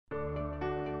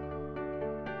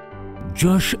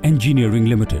Jash Engineering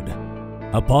Limited,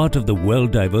 a part of the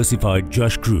well-diversified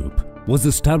Jash Group, was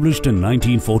established in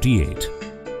 1948.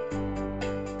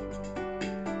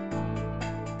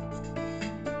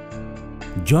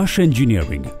 Jash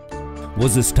Engineering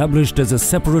was established as a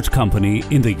separate company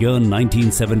in the year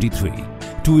 1973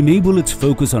 to enable its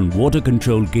focus on water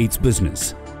control gates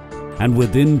business, and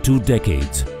within 2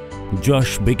 decades,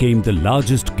 Jash became the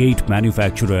largest gate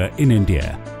manufacturer in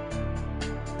India.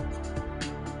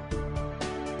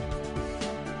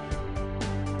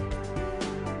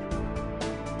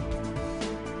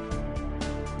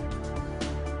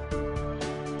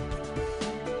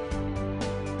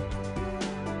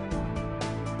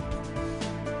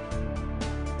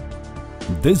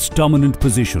 This dominant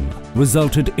position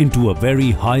resulted into a very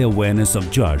high awareness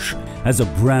of Jash as a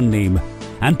brand name,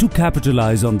 and to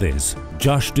capitalize on this,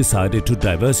 Jash decided to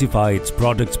diversify its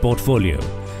products portfolio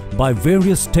by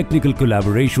various technical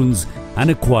collaborations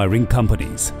and acquiring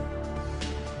companies.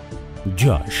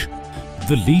 Jash,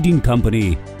 the leading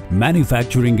company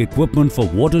manufacturing equipment for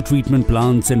water treatment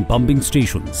plants and pumping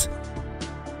stations.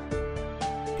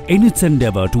 In its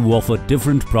endeavor to offer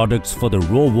different products for the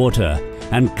raw water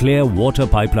and clear water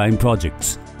pipeline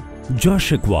projects,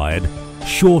 Jash acquired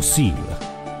Sureseal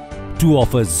to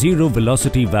offer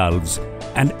zero-velocity valves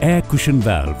and air cushion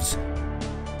valves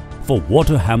for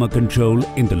water hammer control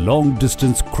in the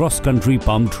long-distance cross-country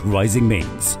pumped rising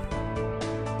mains.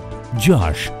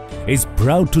 Jash is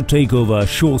proud to take over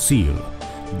Sureseal,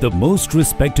 the most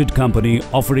respected company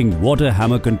offering water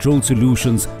hammer control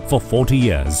solutions for 40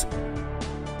 years.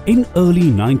 In early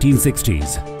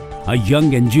 1960s, a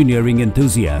young engineering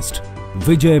enthusiast,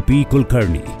 Vijay P.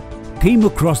 Kulkarni, came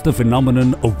across the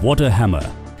phenomenon of water hammer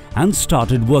and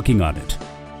started working on it.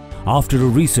 After a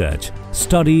research,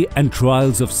 study and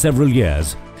trials of several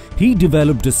years, he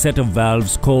developed a set of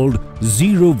valves called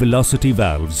zero-velocity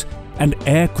valves and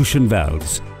air cushion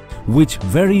valves, which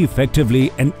very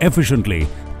effectively and efficiently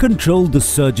controlled the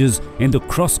surges in the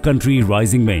cross-country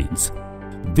rising mains.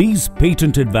 These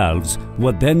patented valves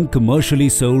were then commercially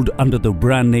sold under the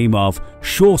brand name of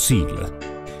Sureseal.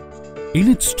 In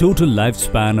its total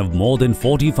lifespan of more than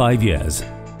 45 years,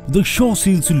 the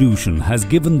Sureseal solution has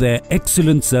given their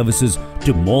excellent services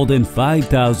to more than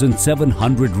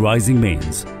 5,700 rising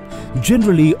mains,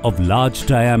 generally of large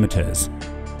diameters.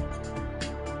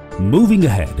 Moving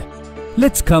ahead,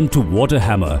 let's come to water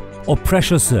hammer or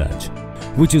pressure surge,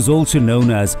 which is also known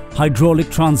as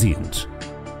hydraulic transient.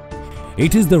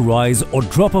 It is the rise or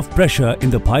drop of pressure in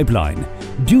the pipeline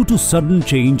due to sudden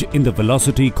change in the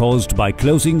velocity caused by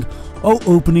closing or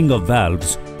opening of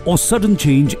valves or sudden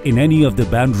change in any of the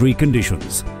boundary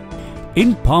conditions.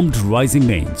 In pumped rising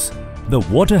mains, the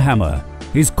water hammer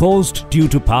is caused due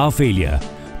to power failure,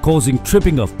 causing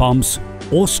tripping of pumps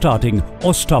or starting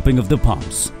or stopping of the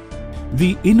pumps.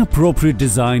 The inappropriate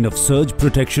design of surge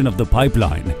protection of the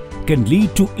pipeline can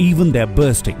lead to even their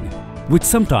bursting, which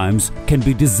sometimes can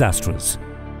be disastrous.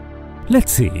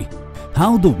 Let's see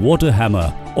how the water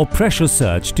hammer or pressure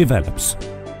surge develops.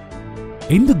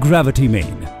 In the gravity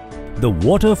main, the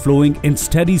water flowing in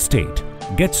steady state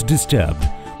gets disturbed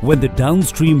when the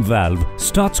downstream valve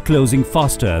starts closing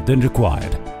faster than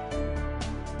required.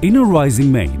 In a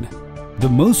rising main, the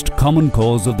most common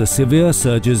cause of the severe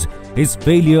surges is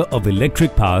failure of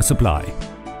electric power supply.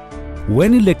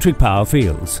 When electric power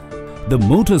fails, the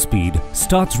motor speed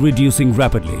starts reducing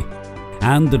rapidly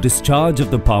and the discharge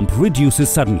of the pump reduces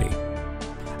suddenly.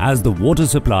 As the water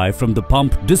supply from the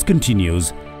pump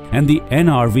discontinues and the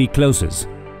NRV closes,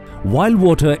 while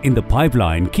water in the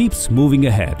pipeline keeps moving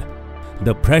ahead,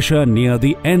 the pressure near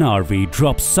the NRV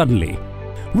drops suddenly,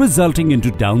 resulting into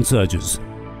downsurges.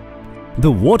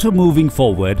 The water moving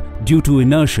forward due to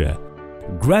inertia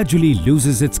gradually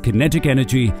loses its kinetic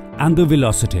energy and the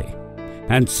velocity,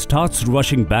 and starts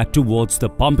rushing back towards the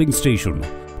pumping station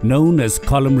known as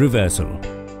column reversal.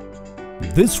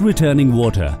 This returning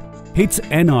water hits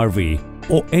NRV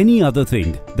or any other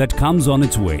thing that comes on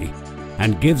its way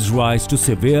and gives rise to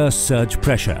severe surge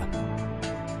pressure.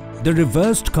 The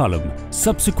reversed column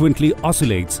subsequently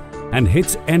oscillates and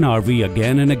hits NRV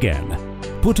again and again,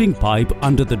 putting pipe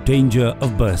under the danger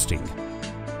of bursting.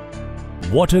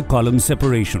 Water column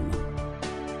separation.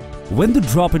 When the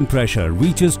drop in pressure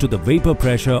reaches to the vapor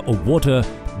pressure of water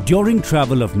during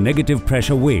travel of negative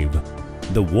pressure wave,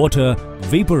 the water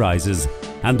vaporizes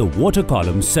and the water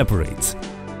column separates.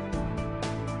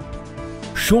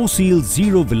 Sureseal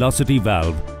zero-velocity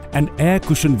valve and air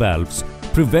cushion valves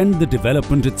prevent the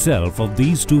development itself of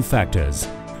these two factors,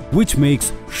 which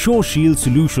makes Sureseal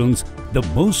solutions the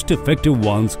most effective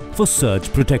ones for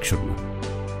surge protection.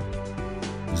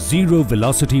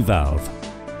 Zero-velocity valve.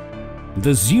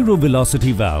 The zero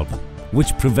velocity valve,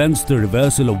 which prevents the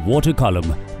reversal of water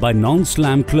column by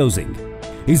non-slam closing,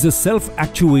 is a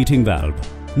self-actuating valve,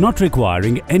 not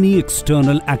requiring any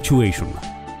external actuation.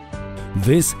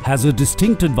 This has a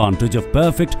distinct advantage of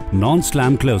perfect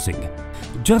non-slam closing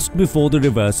just before the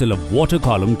reversal of water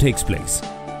column takes place.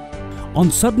 On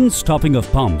sudden stopping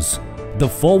of pumps, the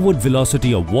forward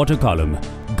velocity of water column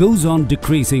goes on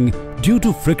decreasing due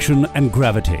to friction and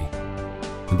gravity.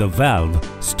 The valve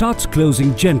starts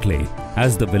closing gently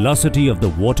as the velocity of the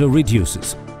water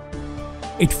reduces.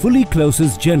 It fully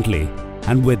closes gently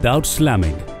and without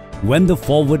slamming when the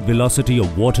forward velocity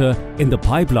of water in the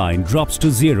pipeline drops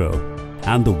to zero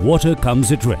and the water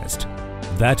comes at rest,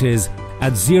 that is,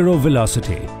 at zero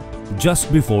velocity,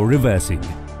 just before reversing.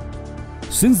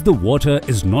 Since the water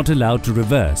is not allowed to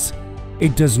reverse,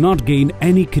 it does not gain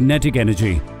any kinetic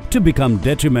energy to become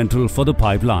detrimental for the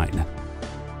pipeline.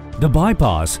 The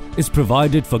bypass is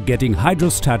provided for getting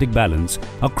hydrostatic balance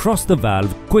across the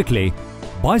valve quickly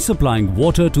by supplying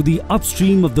water to the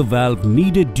upstream of the valve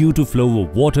needed due to flow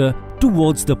of water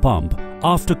towards the pump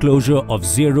after closure of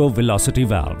zero velocity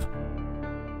valve.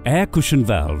 Air cushion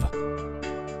valve.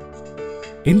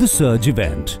 In the surge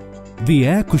event, the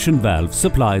air cushion valve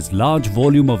supplies large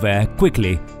volume of air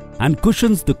quickly and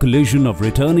cushions the collision of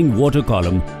returning water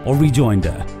column or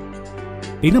rejoinder.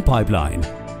 In a pipeline,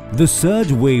 the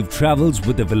surge wave travels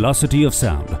with the velocity of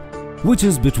sound, which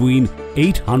is between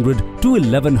 800 to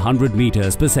 1100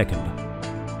 meters per second.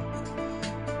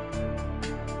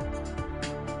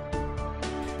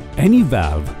 Any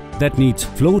valve that needs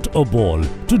float or ball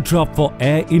to drop for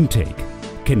air intake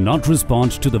cannot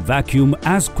respond to the vacuum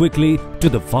as quickly to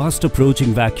the fast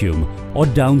approaching vacuum or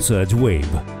downsurge wave.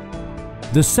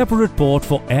 The separate port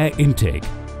for air intake,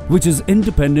 which is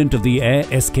independent of the air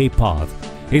escape path,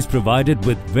 is provided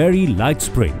with very light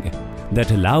spring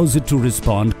that allows it to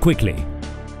respond quickly.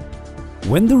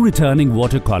 When the returning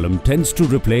water column tends to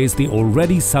replace the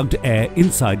already sucked air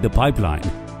inside the pipeline,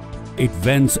 it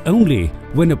vents only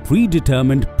when a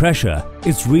predetermined pressure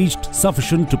is reached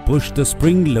sufficient to push the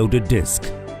spring-loaded disc.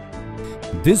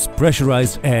 This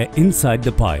pressurized air inside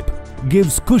the pipe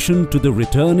gives cushion to the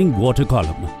returning water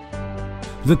column.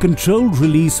 The controlled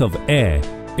release of air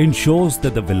ensures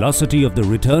that the velocity of the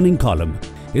returning column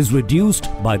is reduced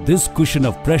by this cushion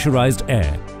of pressurized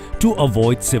air to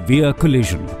avoid severe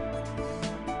collision.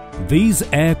 These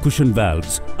air cushion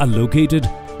valves are located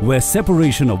where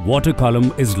separation of water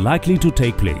column is likely to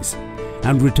take place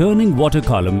and returning water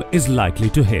column is likely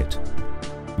to hit.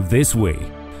 This way,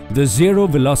 the zero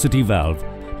velocity valve,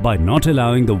 by not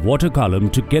allowing the water column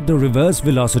to get the reverse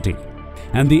velocity,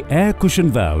 and the air cushion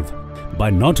valve, by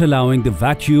not allowing the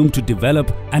vacuum to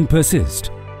develop and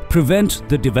persist, prevent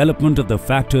the development of the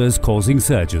factors causing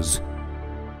surges.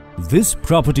 This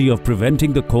property of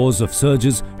preventing the cause of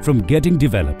surges from getting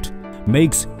developed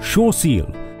makes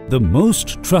Sureseal the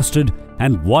most trusted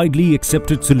and widely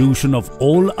accepted solution of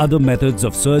all other methods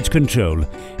of surge control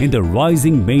in the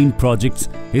rising main projects,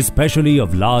 especially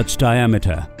of large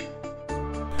diameter.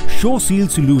 Sureseal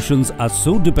solutions are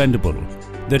so dependable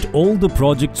that all the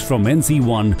projects from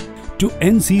NC1 to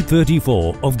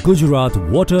NC34 of Gujarat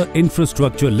Water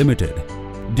Infrastructure Limited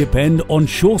depend on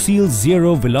Sureseal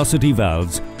zero velocity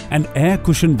valves and air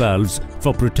cushion valves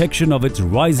for protection of its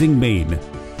rising main,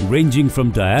 ranging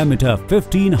from diameter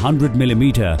 1500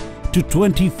 mm to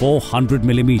 2400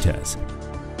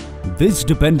 mm. This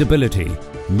dependability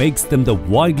makes them the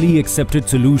widely accepted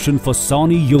solution for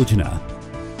Sawni Yojana,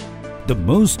 the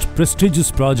most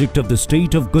prestigious project of the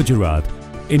state of Gujarat,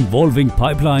 involving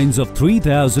pipelines of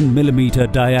 3000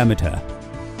 mm diameter.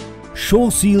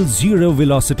 Sureseal zero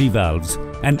velocity valves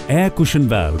and air cushion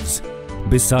valves,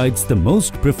 besides the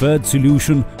most preferred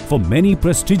solution for many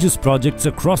prestigious projects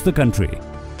across the country,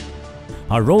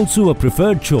 are also a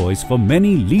preferred choice for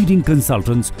many leading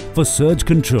consultants for surge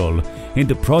control in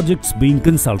the projects being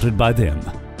consulted by them.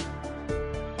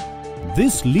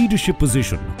 This leadership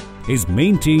position is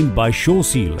maintained by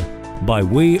Sureseal by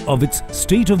way of its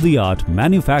state-of-the-art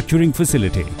manufacturing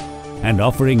facility and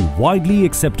offering widely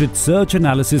accepted search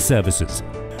analysis services,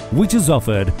 which is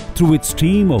offered through its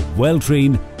team of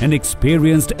well-trained and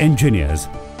experienced engineers.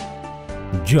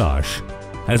 Jash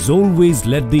has always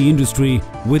led the industry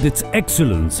with its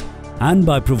excellence and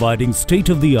by providing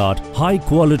state-of-the-art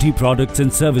high-quality products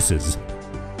and services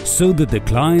so that the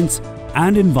clients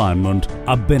and environment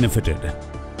are benefited.